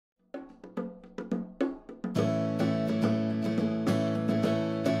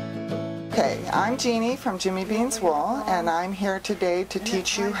Okay, I'm Jeannie from Jimmy Bean's Wool, and I'm here today to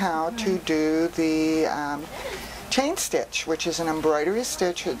teach you how to do the chain stitch, which is an embroidery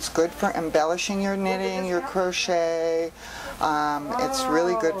stitch. It's good for embellishing your knitting, your crochet. It's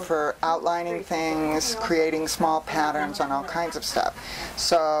really good for outlining things, creating small patterns on all kinds of stuff.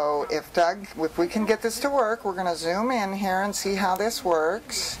 So if we can get this to work, we're going to zoom in here and see how this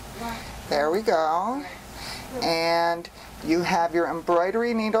works. There we go. And you have your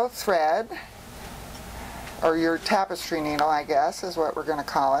embroidery needle thread, or your tapestry needle, I guess is what we're going to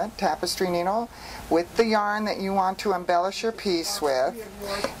call it, tapestry needle, with the yarn that you want to embellish your piece with.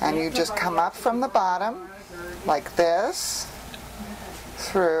 And you just come up from the bottom like this,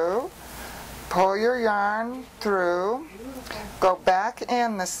 through, pull your yarn through, go back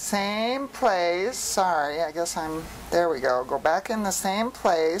in the same place, sorry, I guess there we go, go back in the same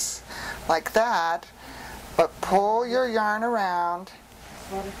place like that, but pull your yarn around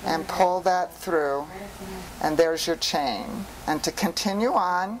and pull that through, and there's your chain. And to continue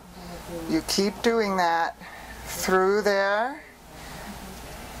on, you keep doing that through there,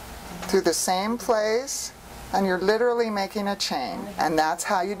 through the same place, and you're literally making a chain. And that's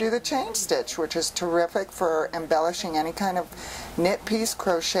how you do the chain stitch, which is terrific for embellishing any kind of knit piece,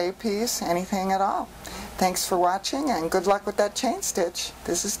 crochet piece, anything at all. Thanks for watching, and good luck with that chain stitch.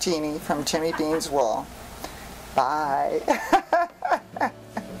 This is Jeannie from Jimmy Bean's Wool. Bye.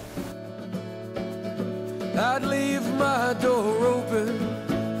 I'd leave my door open,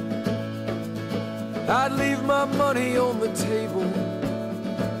 I'd leave my money on the table,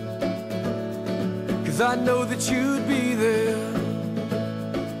 'cause I know that you'd be there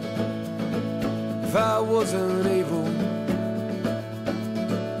if I wasn't able.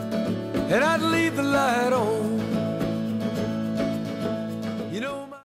 And I'd leave the light on